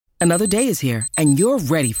Another day is here, and you're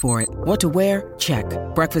ready for it. What to wear? Check.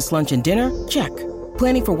 Breakfast, lunch, and dinner? Check.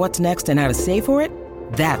 Planning for what's next and how to save for it?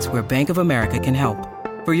 That's where Bank of America can help.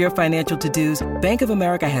 For your financial to-dos, Bank of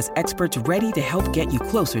America has experts ready to help get you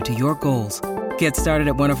closer to your goals. Get started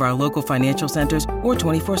at one of our local financial centers or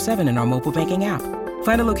 24/7 in our mobile banking app.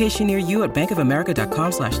 Find a location near you at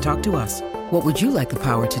bankofamerica.com/talktous. What would you like the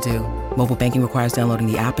power to do? Mobile banking requires downloading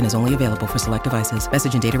the app and is only available for select devices.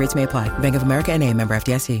 Message and data rates may apply. Bank of America N.A., member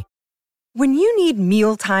FDIC. When you need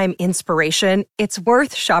mealtime inspiration, it's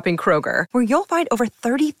worth shopping Kroger, where you'll find over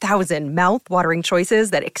 30,000 mouth-watering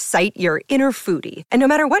choices that excite your inner foodie. And no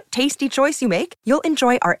matter what tasty choice you make, you'll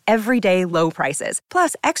enjoy our everyday low prices,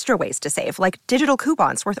 plus extra ways to save, like digital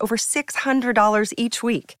coupons worth over $600 each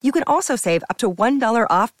week. You can also save up to $1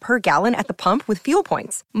 off per gallon at the pump with fuel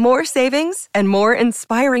points. More savings and more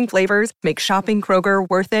inspiring flavors make shopping Kroger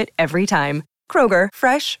worth it every time. Kroger,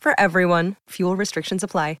 fresh for everyone. Fuel restrictions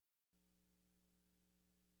apply.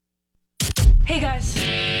 Hey guys,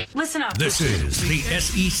 listen up. This is the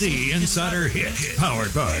SEC Insider Hit,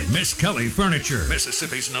 powered by Miss Kelly Furniture,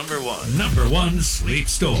 Mississippi's number one sleep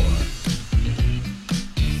store.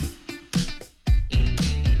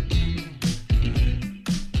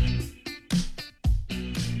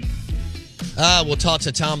 We'll talk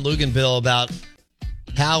to Tom Luginbill about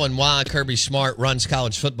how and why Kirby Smart runs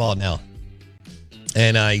college football now.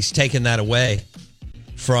 And he's taken that away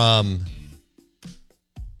from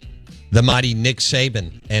the mighty Nick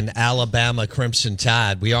Saban and Alabama Crimson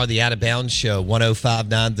Tide. We are the Out of Bounds Show,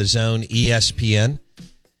 105.9 The Zone, ESPN.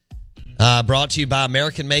 Brought to you by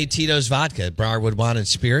American-made Tito's Vodka, Briarwood Wine and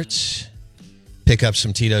Spirits. Pick up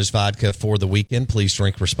some Tito's Vodka for the weekend. Please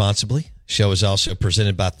drink responsibly. Show is also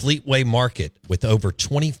presented by Fleetway Market with over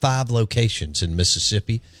 25 locations in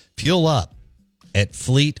Mississippi. Fuel up at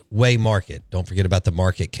Fleetway Market. Don't forget about the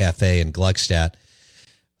Market Cafe in Gluckstadt.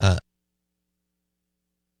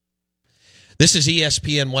 This is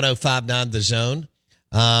ESPN 105.9 The Zone.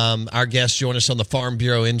 Our guests join us on the Farm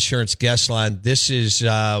Bureau Insurance guest line. This is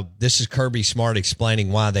Kirby Smart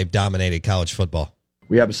explaining why they've dominated college football.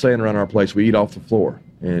 We have a saying around our place, we eat off the floor.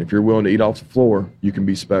 And if you're willing to eat off the floor, you can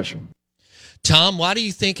be special. Tom, why do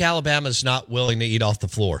you think Alabama's not willing to eat off the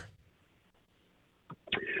floor?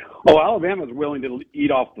 Oh, Alabama's willing to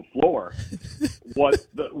eat off the floor.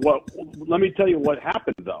 Let me tell you what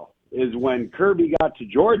happened, though, is when Kirby got to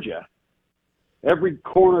Georgia, every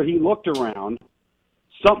corner he looked around,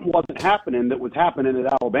 something wasn't happening that was happening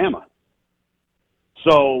at Alabama.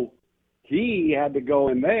 So he had to go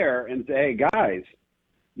in there and say, hey, guys,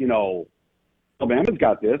 Alabama's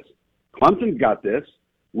got this. Clemson's got this.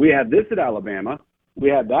 We had this at Alabama. We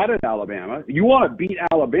had that at Alabama. You want to beat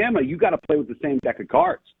Alabama, you got to play with the same deck of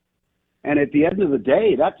cards. And at the end of the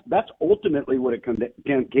day, that's ultimately what it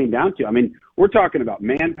came down to. I mean, we're talking about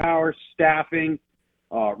manpower, staffing,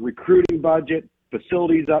 recruiting budget,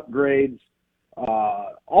 facilities upgrades,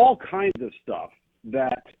 all kinds of stuff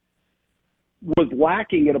that was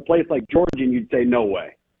lacking at a place like Georgia, and you'd say, no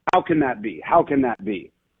way. How can that be? How can that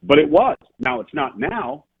be? But it was. Now it's not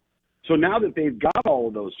now. So now that they've got all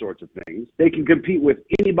of those sorts of things, they can compete with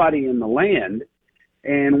anybody in the land.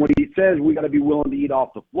 And when he says we got to be willing to eat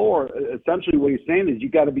off the floor, essentially what he's saying is you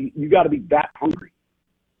got to be that hungry,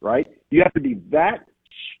 right? You have to be that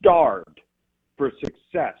starved for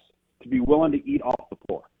success to be willing to eat off the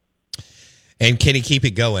floor. And can he keep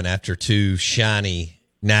it going after two shiny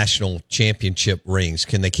national championship rings?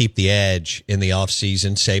 Can they keep the edge in the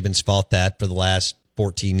offseason? Saban's fought that for the last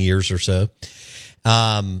 14 years or so.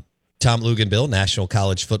 Tom Luginbill, national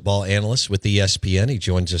college football analyst with ESPN. He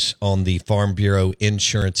joins us on the Farm Bureau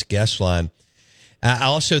Insurance guest line. I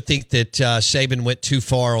also think that Saban went too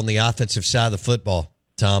far on the offensive side of the football,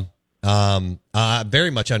 Tom. I very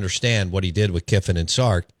much understand what he did with Kiffin and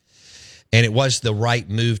Sark, and it was the right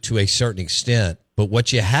move to a certain extent. But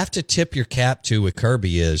what you have to tip your cap to with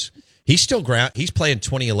Kirby is he's playing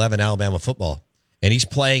 2011 Alabama football, and he's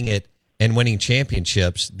playing it and winning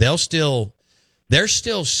championships. They're still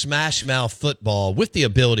smash mouth football with the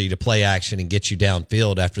ability to play action and get you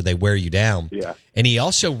downfield after they wear you down. Yeah. And he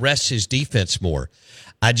also rests his defense more.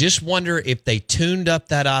 I just wonder if they tuned up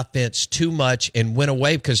that offense too much and went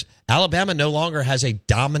away, because Alabama no longer has a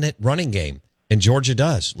dominant running game, and Georgia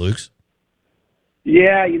does, Luke.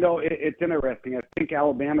 Yeah, it's interesting. I think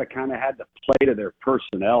Alabama kind of had to play to their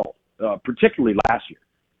personnel, particularly last year.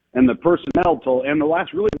 And the personnel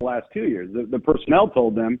the last 2 years, the personnel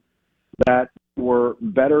told them that were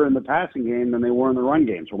better in the passing game than they were in the run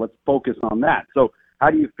game. So let's focus on that. So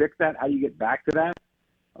how do you fix that? How do you get back to that?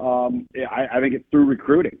 I think it's through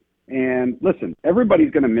recruiting. And listen,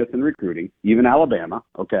 everybody's going to miss in recruiting, even Alabama,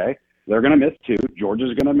 okay? They're going to miss two.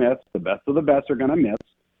 Georgia's going to miss. The best of the best are going to miss.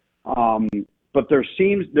 But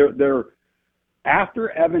there after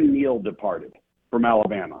Evan Neal departed from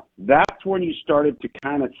Alabama, that's when you started to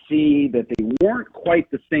kind of see that they weren't quite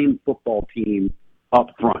the same football team up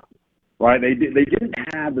front, right? They didn't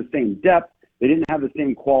have the same depth. They didn't have the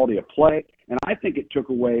same quality of play. And I think it took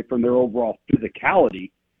away from their overall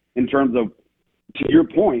physicality in terms of, to your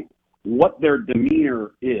point, what their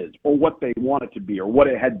demeanor is or what they want it to be or what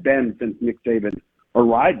it had been since Nick Saban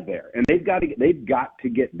arrived there. And they've got to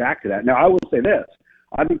get back to that. Now, I will say this.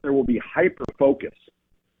 I think there will be hyper-focus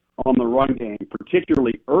on the run game,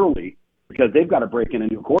 particularly early, because they've got to break in a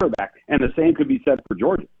new quarterback. And the same could be said for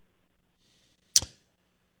Georgia.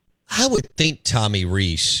 I would think Tommy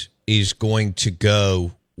Rees is going to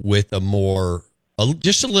go with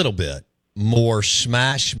just a little bit more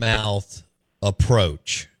smash mouth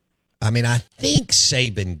approach. I mean, I think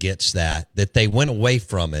Saban gets that they went away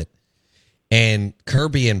from it and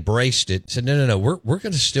Kirby embraced it. Said, no, we're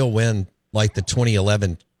going to still win like the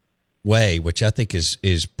 2011 way, which I think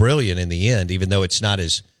is brilliant in the end, even though it's not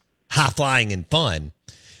as high flying and fun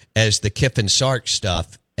as the Kiffin Sark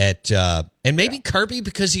stuff and maybe Kirby,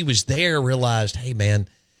 because he was there, realized, hey man,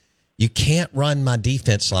 you can't run my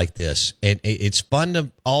defense like this. And it's fun to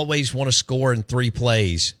always want to score in 3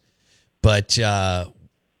 plays, but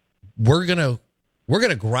we're gonna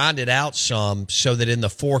grind it out some so that in the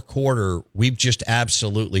fourth quarter we've just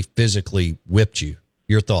absolutely physically whipped you.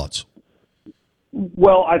 Your thoughts?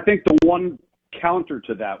 Well, I think the one counter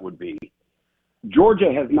to that would be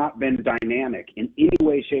Georgia has not been dynamic in any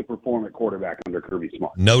way, shape, or form at quarterback under Kirby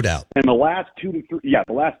Smart. No doubt. And the last 2 to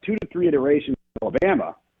 3 iterations of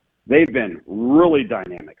Alabama, they've been really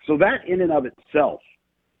dynamic. So that in and of itself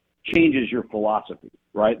changes your philosophy,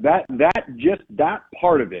 right? That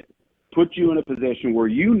part of it puts you in a position where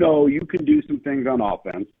you know you can do some things on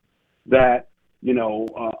offense that,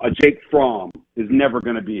 a Jake Fromm is never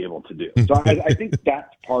going to be able to do. So I think that's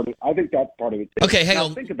part of it. Okay, hang now,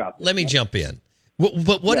 on. think about this. Let me jump in.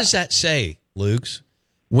 But what does that say, Luke's,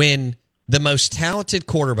 when the most talented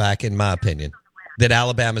quarterback, in my opinion, that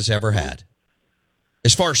Alabama's ever had,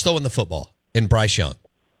 as far as throwing the football, in Bryce Young,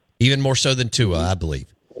 even more so than Tua, I believe,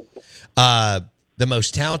 the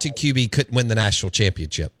most talented QB couldn't win the national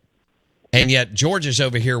championship. And yet Georgia's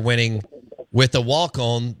over here winning with a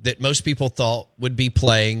walk-on that most people thought would be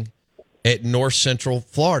playing at North Central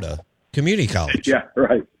Florida Community College. Yeah,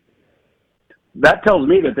 right. That tells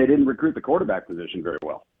me that they didn't recruit the quarterback position very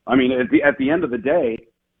well. I mean, at the end of the day,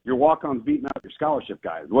 your walk-ons beating out your scholarship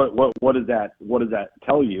guys. What does that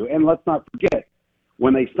tell you? And let's not forget,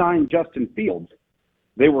 when they signed Justin Fields,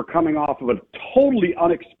 they were coming off of a totally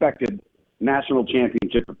unexpected national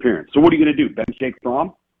championship appearance. So what are you going to do, bench Jake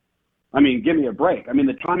Fromm? I mean, give me a break. I mean,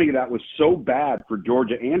 the timing of that was so bad for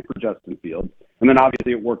Georgia and for Justin Fields, and then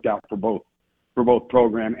obviously it worked out for both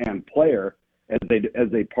program and player as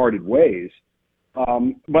they parted ways.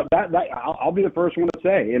 But that I'll be the first one to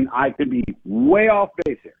say, and I could be way off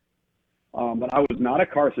base here, but I was not a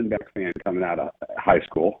Carson Beck fan coming out of high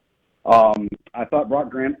school. I thought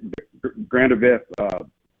Brock Vandagriff,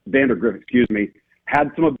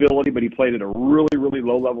 had some ability, but he played at a really, really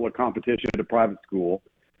low level of competition at a private school.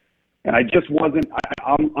 And I just wasn't.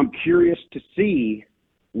 I'm curious to see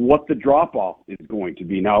what the drop off is going to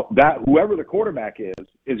be. Now, that whoever the quarterback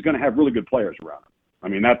is going to have really good players around him. I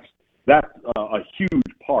mean, that's a huge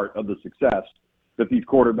part of the success that these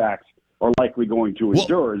quarterbacks are likely going to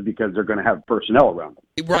endure, is because they're going to have personnel around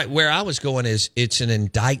them. Right. Where I was going is it's an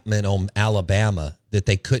indictment on Alabama that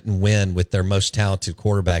they couldn't win with their most talented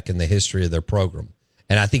quarterback in the history of their program.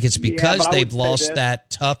 And I think it's because they've lost that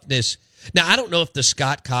toughness. Now, I don't know if the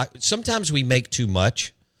sometimes we make too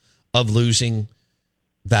much of losing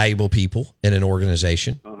valuable people in an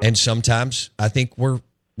organization. And sometimes I think we're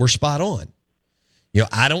spot on.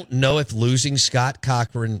 I don't know if losing Scott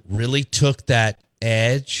Cochran really took that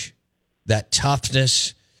edge, that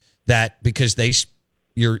toughness, because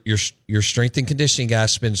your strength and conditioning guy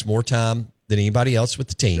spends more time than anybody else with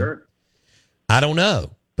the team. Sure. I don't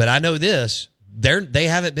know, but I know this. They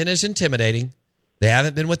haven't been as intimidating. They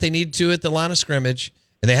haven't been what they need to at the line of scrimmage,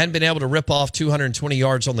 and they hadn't been able to rip off 220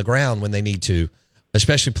 yards on the ground when they need to,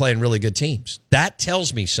 especially playing really good teams. That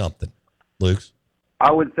tells me something, Luke.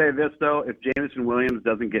 I would say this, though. If Jameson Williams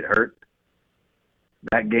doesn't get hurt,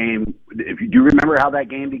 that game, if you do remember how that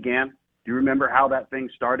game began, do you remember how that thing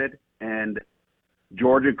started? And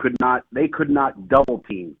Georgia could not double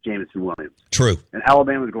team Jameson Williams. True. And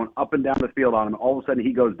Alabama was going up and down the field on him. All of a sudden,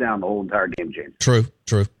 he goes down, the whole entire game changes. True.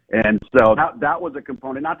 And so that was a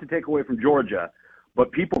component, not to take away from Georgia,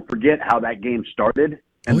 but people forget how that game started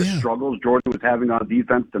and the struggles Georgia was having on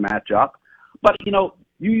defense to match up. But, you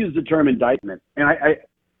use the term indictment, and I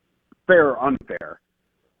fair or unfair,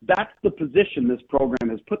 that's the position this program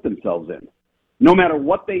has put themselves in. No matter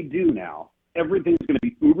what they do now, everything's going to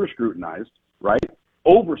be uber scrutinized, right?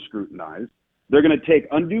 Over scrutinized. They're going to take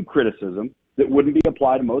undue criticism that wouldn't be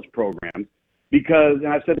applied to most programs because, and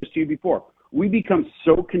I've said this to you before, we become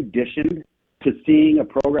so conditioned to seeing a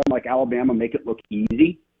program like Alabama make it look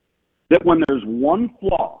easy that when there's one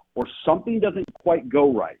flaw or something doesn't quite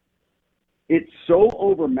go right, it's so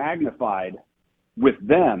over magnified with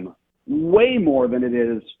them way more than it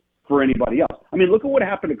is for anybody else. I mean, look at what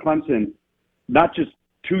happened to Clemson, not just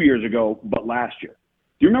 2 years ago, but last year.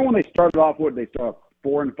 Do you remember when they started off? What they started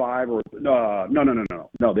 4-5 or no?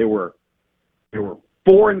 They were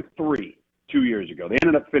 4-3 2 years ago. They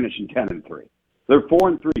ended up finishing 10-3. They're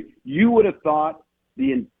 4-3. You would have thought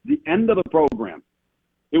the end of the program,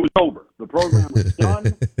 it was over. The program was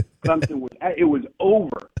done. Clemson it was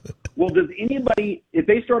over. Well, does anybody, if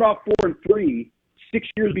they start off 4-3 6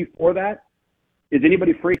 years before that, is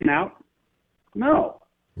anybody freaking out? No.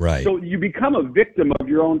 Right. So you become a victim of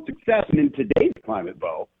your own success. And in today's climate,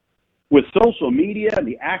 Bo, with social media and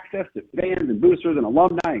the access that fans and boosters and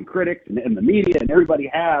alumni and critics and the media and everybody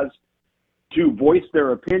has to voice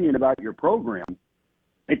their opinion about your program,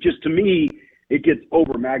 it just, to me, it gets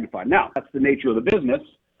over magnified. Now, that's the nature of the business,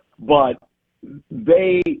 but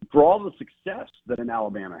for all the success that an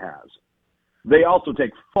Alabama has, they also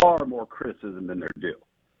take far more criticism than they're due.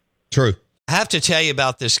 True. I have to tell you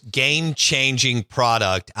about this game-changing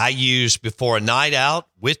product I use before a night out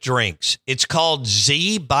with drinks. It's called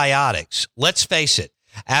Z-Biotics. Let's face it,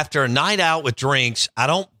 after a night out with drinks, I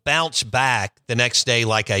don't bounce back the next day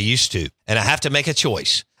like I used to, and I have to make a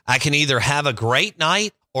choice. I can either have a great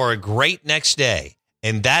night or a great next day,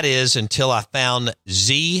 and that is until I found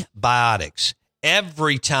Z-Biotics.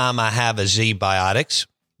 Every time I have a Z-Biotics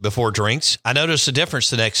before drinks, I notice a difference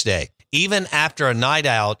the next day. Even after a night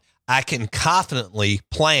out, I can confidently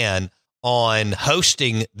plan on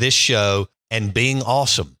hosting this show and being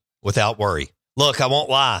awesome without worry. Look, I won't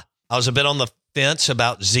lie. I was a bit on the fence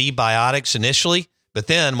about Z-Biotics initially, but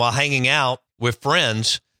then while hanging out with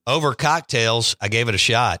friends over cocktails, I gave it a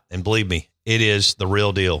shot. And believe me, it is the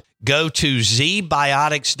real deal. Go to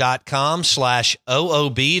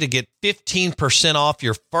zbiotics.com/OOB to get 15% off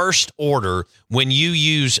your first order when you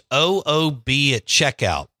use OOB at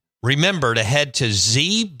checkout. Remember to head to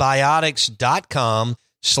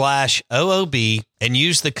zbiotics.com/OOB and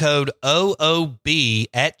use the code OOB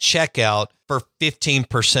at checkout for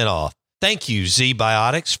 15% off. Thank you,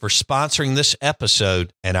 Z-Biotics, for sponsoring this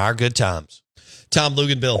episode and our good times. Tom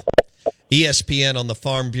Luginbill, ESPN on the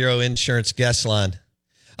Farm Bureau Insurance Guest Line.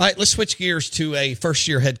 All right, let's switch gears to a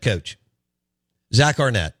first-year head coach, Zach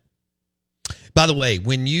Arnett. By the way,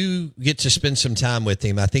 when you get to spend some time with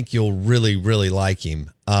him, I think you'll really, really like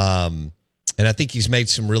him. And I think he's made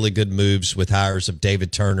some really good moves with hires of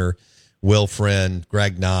David Turner, Will Friend,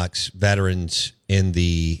 Greg Knox, veterans in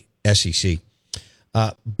the SEC.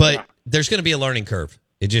 But there's going to be a learning curve.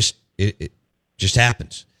 It just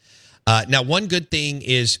happens. Now, one good thing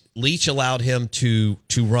is Leach allowed him to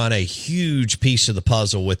run a huge piece of the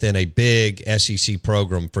puzzle within a big SEC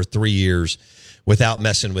program for 3 years without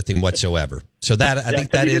messing with him whatsoever. So that I think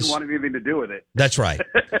that he is. Didn't want anything to do with it. That's right.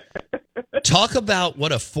 Talk about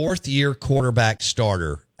what a fourth-year quarterback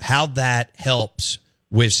starter, how that helps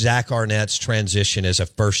with Zach Arnett's transition as a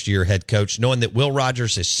first-year head coach, knowing that Will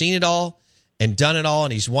Rogers has seen it all and done it all,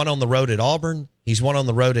 and he's won on the road at Auburn, he's won on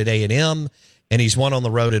the road at A&M, and he's won on the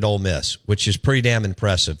road at Ole Miss, which is pretty damn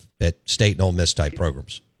impressive at State and Ole Miss type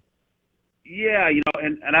programs. Yeah,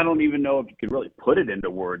 and I don't even know if you could really put it into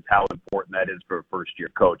words how important that is for a first-year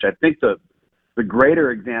coach. I think the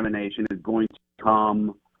greater examination is going to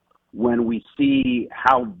come when we see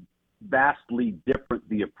how vastly different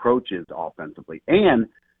the approach is offensively. And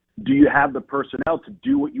do you have the personnel to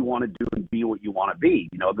do what you want to do and be what you want to be?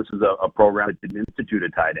 This is a program that didn't institute a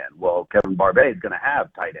tight end. Well, Kevin Barbet is going to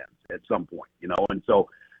have tight ends at some point, and so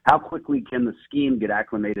how quickly can the scheme get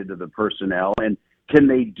acclimated to the personnel, and can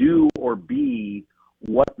they do or be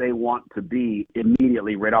what they want to be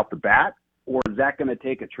immediately right off the bat? Or is that going to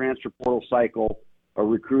take a transfer portal cycle, a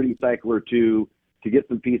recruiting cycle or two to get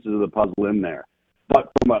some pieces of the puzzle in there? But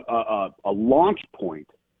from a launch point,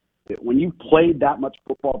 when you played that much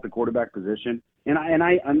football at the quarterback position, and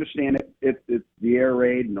I understand it's the air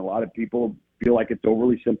raid, and a lot of people feel like it's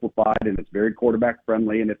overly simplified and it's very quarterback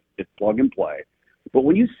friendly and it's plug and play. But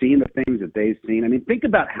when you've seen the things that they've seen, I mean, think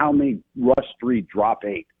about how many rush 3, drop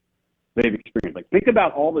 8 they've experienced. Like, think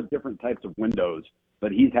about all the different types of windows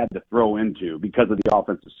that he's had to throw into because of the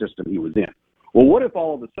offensive system he was in. Well, what if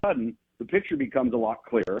all of a sudden the picture becomes a lot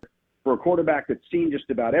clearer for a quarterback that's seen just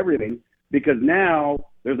about everything, because now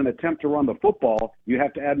there's an attempt to run the football, you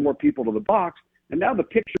have to add more people to the box, and now the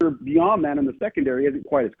picture beyond that in the secondary isn't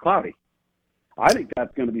quite as cloudy. I think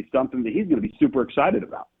that's going to be something that he's going to be super excited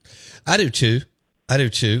about. I do too.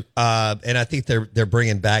 And I think they're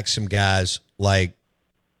bringing back some guys like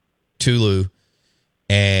Tulu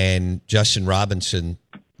and Justin Robinson,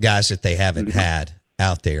 guys that they haven't had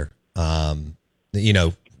out there.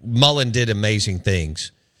 Mullen did amazing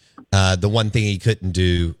things. The one thing he couldn't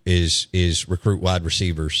do is recruit wide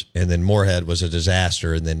receivers, and then Moorhead was a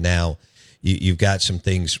disaster. And then now you've got some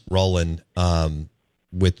things rolling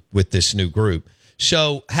with this new group.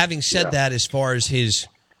 So having said that, as far as his,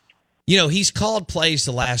 he's called plays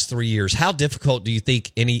the last 3 years. How difficult do you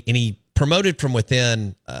think any promoted from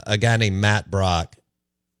within a guy named Matt Brock?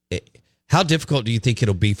 How difficult do you think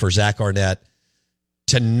it'll be for Zach Arnett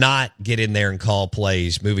to not get in there and call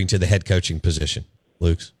plays moving to the head coaching position,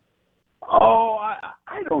 Luke's? Oh,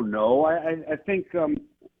 I don't know. I think right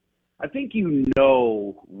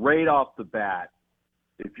off the bat,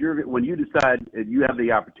 when you decide you have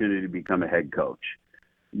the opportunity to become a head coach,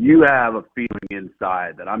 you have a feeling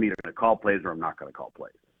inside that I'm either going to call plays or I'm not going to call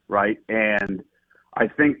plays, right? And I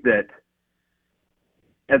think that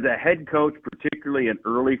as a head coach, particularly an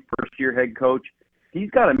early first-year head coach, he's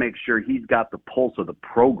got to make sure he's got the pulse of the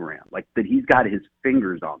program, like that he's got his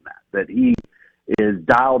fingers on that he is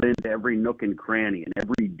dialed into every nook and cranny and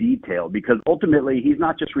every detail, because ultimately he's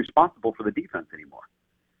not just responsible for the defense anymore.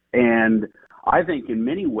 And I think in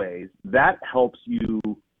many ways that helps you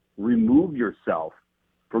remove yourself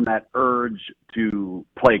from that urge to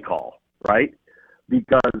play call, right?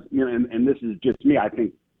 Because, and this is just me, I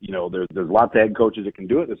think, there's lots of head coaches that can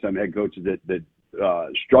do it. There's some head coaches that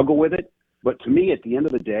struggle with it. But to me, at the end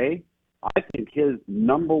of the day, I think his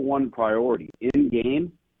number one priority in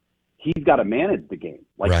game, he's got to manage the game.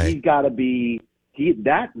 He's got to be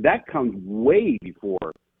that comes way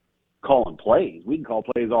before calling plays. We can call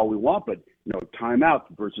plays all we want, but timeouts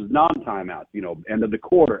versus non-timeouts. End of the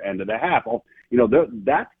quarter, end of the half.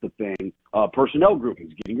 That's the thing. Personnel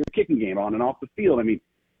groupings, getting your kicking game on and off the field. I mean,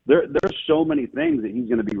 there's so many things that he's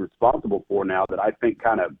going to be responsible for now that I think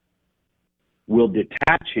kind of will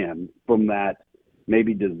detach him from that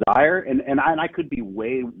maybe desire. And I could be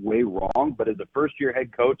way, way wrong, but as a first-year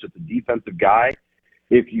head coach, as a defensive guy,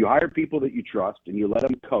 if you hire people that you trust and you let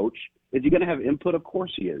them coach, is he going to have input? Of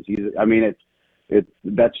course he is.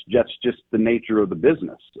 That's just the nature of the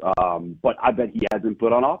business. But I bet he has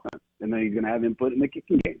input on offense, and then he's going to have input in the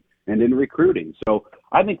kicking game and in recruiting. So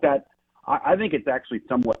I think it's actually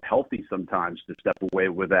somewhat healthy sometimes to step away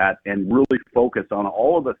with that and really focus on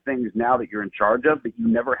all of the things now that you're in charge of that you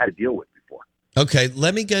never had to deal with before. Okay,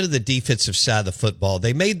 let me go to the defensive side of the football.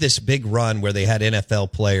 They made this big run where they had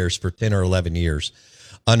NFL players for 10 or 11 years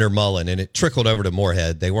under Mullen, and it trickled over to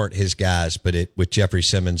Moorhead. They weren't his guys, but with Jeffrey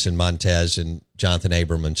Simmons and Montez and Jonathan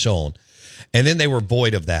Abram and so on. And then they were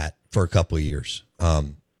void of that for a couple of years.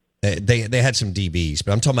 They had some DBs,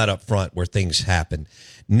 but I'm talking about up front where things happen.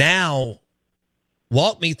 Now,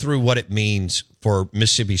 walk me through what it means for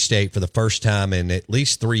Mississippi State for the first time in at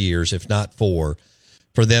least 3 years, if not 4,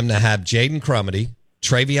 for them to have Jaden Crumity,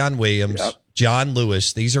 Travion Williams, John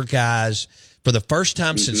Lewis. These are guys, for the first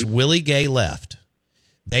time since Willie Gay left,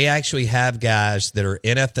 they actually have guys that are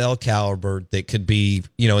NFL caliber that could be,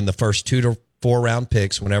 in the first 2 to 4 round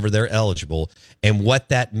picks whenever they're eligible, and what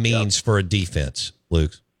that means for a defense,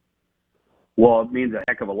 Luke. Well, it means a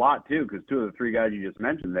heck of a lot, too, because 2 of the 3 guys you just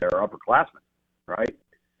mentioned there are upperclassmen, right?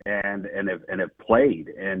 And have played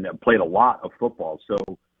a lot of football. So,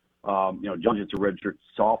 John's just a redshirt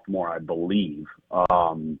sophomore, I believe.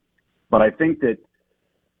 But I think that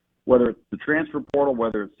whether it's the transfer portal,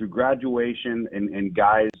 whether it's through graduation and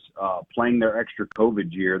guys playing their extra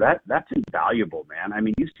COVID year, that's invaluable, man. I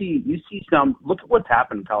mean, you see some. Look at what's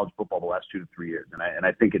happened in college football the last 2 to 3 years, and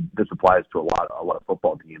I think this applies to a lot of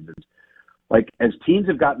football teams. It's like as teams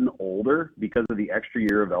have gotten older because of the extra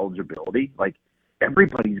year of eligibility, like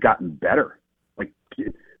everybody's gotten better. Like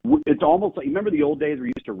it's almost like, you remember the old days where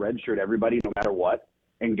you used to redshirt everybody no matter what,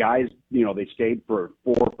 and guys, they stayed for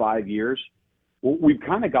 4 or 5 years. Well, we've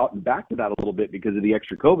kind of gotten back to that a little bit because of the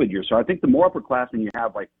extra COVID year. So I think the more upperclassmen you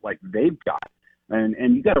have, like they've got,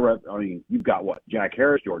 and you got you've got what? Jack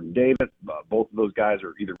Harris, Jordan Davis, both of those guys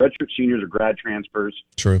are either redshirt seniors or grad transfers.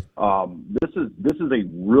 True. This is a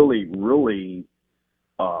really, really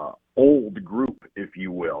old group, if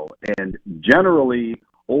you will, and generally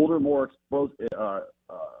older, more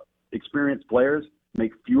experienced players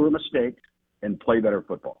make fewer mistakes and play better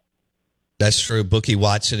football. That's true. Bookie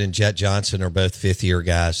Watson and Jet Johnson are both fifth-year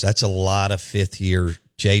guys. That's a lot of fifth-year.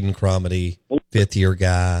 Jaden Cromedy, fifth-year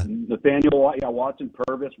guy. Nathaniel, Watson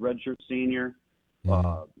Purvis, redshirt senior.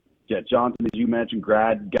 Jet Johnson, as you mentioned,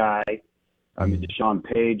 grad guy. I mean, Deshaun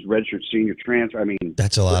Page, redshirt senior transfer. I mean,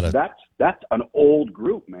 that's a lot of. That's an old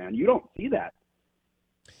group, man. You don't see that.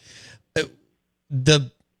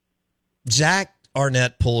 The Zach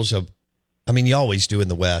Arnett pulls you always do in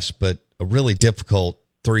the West, but a really difficult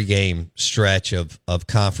 3-game stretch of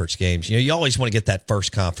conference games. You always want to get that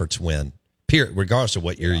first conference win, period, regardless of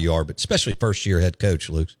what year you are, but especially first-year head coach,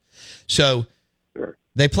 Luke. So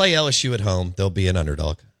they play LSU at home. They'll be an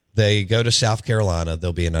underdog. They go to South Carolina.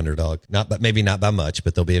 They'll be an underdog. Maybe not by much,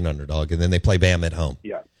 but they'll be an underdog. And then they play Bama at home.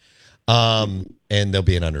 Yeah. And they'll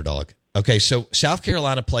be an underdog. Okay, so South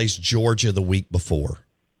Carolina plays Georgia the week before.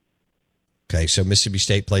 Okay, so Mississippi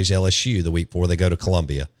State plays LSU the week before they go to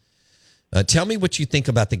Columbia. Tell me what you think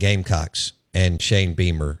about the Gamecocks and Shane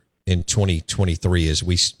Beamer in 2023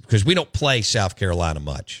 because we don't play South Carolina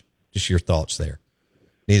much. Just your thoughts there.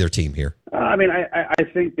 Neither team here. I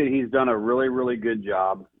think that he's done a really, really good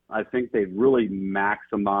job. I think they've really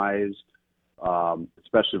maximized,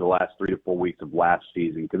 especially the last 3 to 4 weeks of last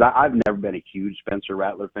season, because I've never been a huge Spencer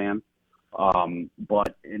Rattler fan.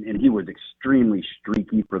 But he was extremely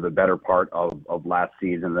streaky for the better part of last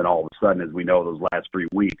season. Then all of a sudden, as we know, those last 3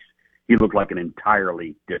 weeks, he looked like an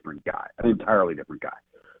entirely different guy.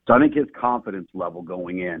 So I think his confidence level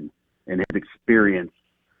going in and his experience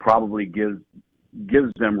probably gives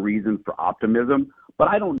them reason for optimism. But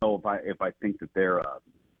I don't know if I think that they're a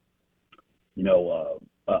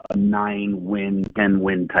 9-win,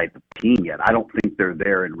 10-win type of team yet. I don't think they're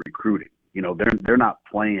there in recruiting. They're not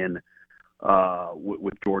playing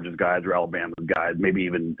with Georgia's guys or Alabama's guys, maybe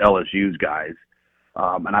even LSU's guys.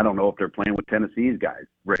 And I don't know if they're playing with Tennessee's guys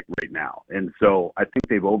right now. And so I think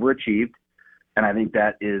they've overachieved, and I think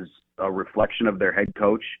that is a reflection of their head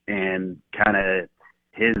coach and kind of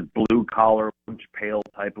his blue-collar, pale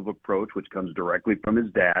type of approach, which comes directly from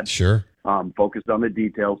his dad. Sure. Focused on the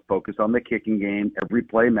details, focused on the kicking game. Every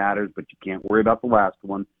play matters, but you can't worry about the last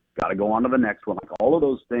one. Got to go on to the next one. Like all of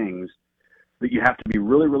those things that you have to be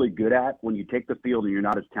really, really good at when you take the field and you're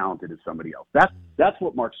not as talented as somebody else. That's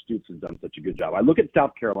what Mark Stoops has done such a good job. I look at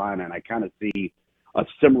South Carolina and I kind of see a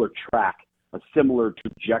similar track, a similar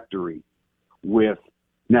trajectory with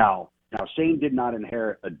now Shane did not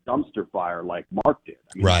inherit a dumpster fire like Mark did.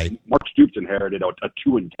 Right. Mark Stoops inherited a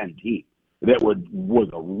 2-10 team that was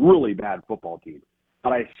a really bad football team.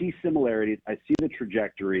 But I see similarities. I see the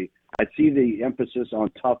trajectory. I see the emphasis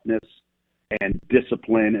on toughness and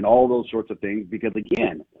discipline and all those sorts of things. Because,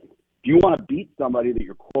 again, if you want to beat somebody that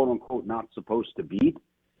you're quote-unquote not supposed to beat,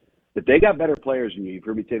 if they got better players than you've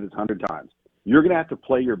heard me say this 100 times, you're going to have to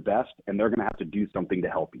play your best, and they're going to have to do something to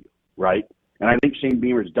help you, right? And I think Shane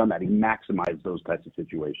Beamer's done that. He maximized those types of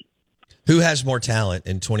situations. Who has more talent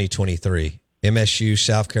in 2023? MSU,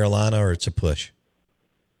 South Carolina, or it's a push?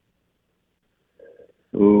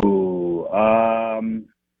 Ooh,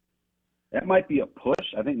 that might be a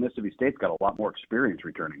push. I think Mississippi State's got a lot more experience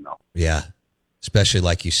returning, though. Yeah, especially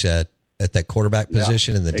like you said, at that quarterback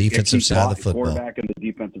position and the defensive side of the football. Quarterback and the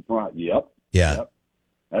defensive front. Yep. Yeah. Yep.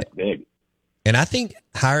 That's big. And I think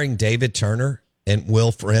hiring David Turner and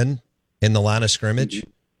Will Friend in the line of scrimmage,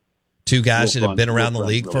 two guys that have been around the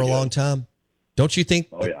league for a long time, don't you think?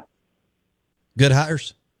 Oh, yeah. Good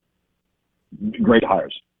hires? Great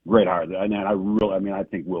hires. And I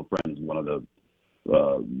think Will Friend is one of the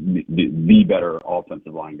better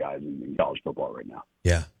offensive line guys in college football right now.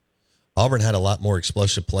 Yeah. Auburn had a lot more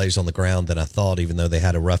explosive plays on the ground than I thought, even though they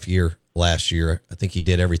had a rough year last year. I think he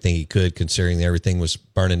did everything he could, considering everything was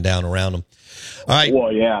burning down around him. All right.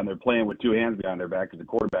 Well, yeah, and they're playing with two hands behind their back because the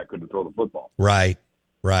quarterback couldn't throw the football. Right.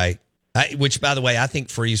 Which, by the way, I think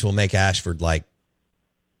Freeze will make Ashford like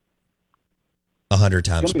 100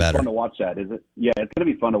 times better. It's going to be fun to watch that, is it? Yeah, it's going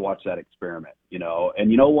to be fun to watch that experiment,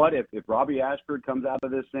 And you know what? If Robbie Ashford comes out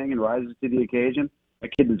of this thing and rises to the occasion,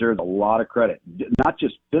 that kid deserves a lot of credit, not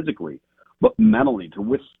just physically, but mentally, to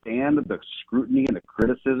withstand the scrutiny and the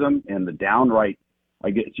criticism and the downright, I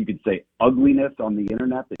guess you could say, ugliness on the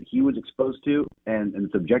internet that he was exposed to and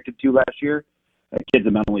subjected to last year. That kid's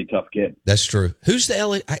a mentally tough kid. That's true. Who's the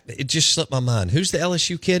LSU? It just slipped my mind. Who's the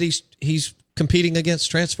LSU kid he's competing against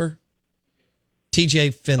transfer?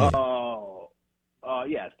 TJ Finley.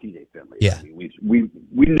 Yeah, it's TJ Finley. Yeah. I mean,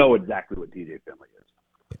 we know exactly what TJ Finley is.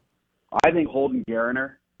 I think Holden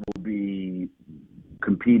Gariner will be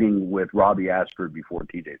competing with Robbie Ashford before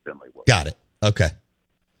TJ Finley will. Got it. Okay.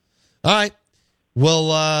 All right.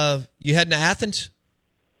 Well, you heading to Athens?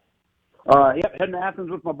 Yep, heading to Athens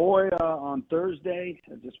with my boy on Thursday.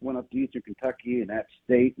 I just went up to Eastern Kentucky and App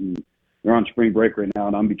State, and they're on spring break right now,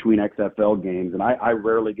 and I'm between XFL games, and I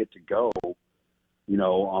rarely get to go,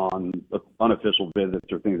 on unofficial visits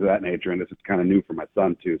or things of that nature, and this is kind of new for my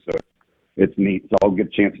son, too, so it's neat. So I'll get a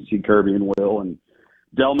chance to see Kirby and Will, and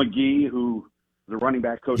Del McGee, who the running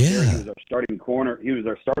back coach there, he was our starting corner. He was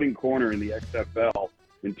our starting corner in the XFL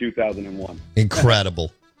in 2001.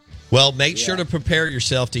 Incredible. Well, make sure to prepare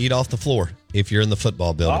yourself to eat off the floor if you're in the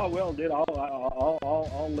football building. Oh, well, dude,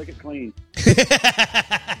 I'll lick it clean.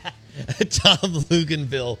 Tom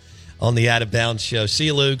Luginbill on the Out of Bounds show. See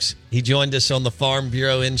you, Lukes. He joined us on the Farm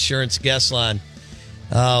Bureau Insurance guest line.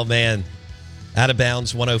 Oh, man. Out of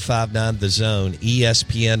Bounds, 105.9 The Zone.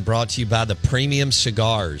 ESPN brought to you by the Premium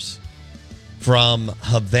Cigars from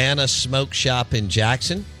Havana Smoke Shop in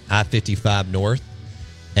Jackson, I-55 North,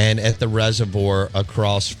 and at the Reservoir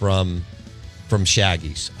across from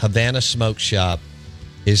Shaggy's. Havana Smoke Shop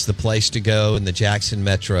is the place to go in the Jackson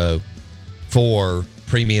Metro for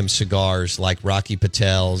premium cigars like Rocky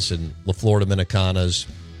Patel's and La Flor Dominicanas.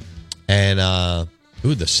 And,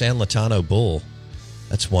 the San Latano Bull.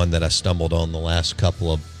 That's one that I stumbled on the last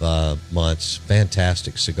couple of months.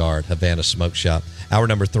 Fantastic cigar at Havana Smoke Shop. Hour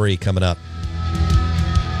number 3 coming up.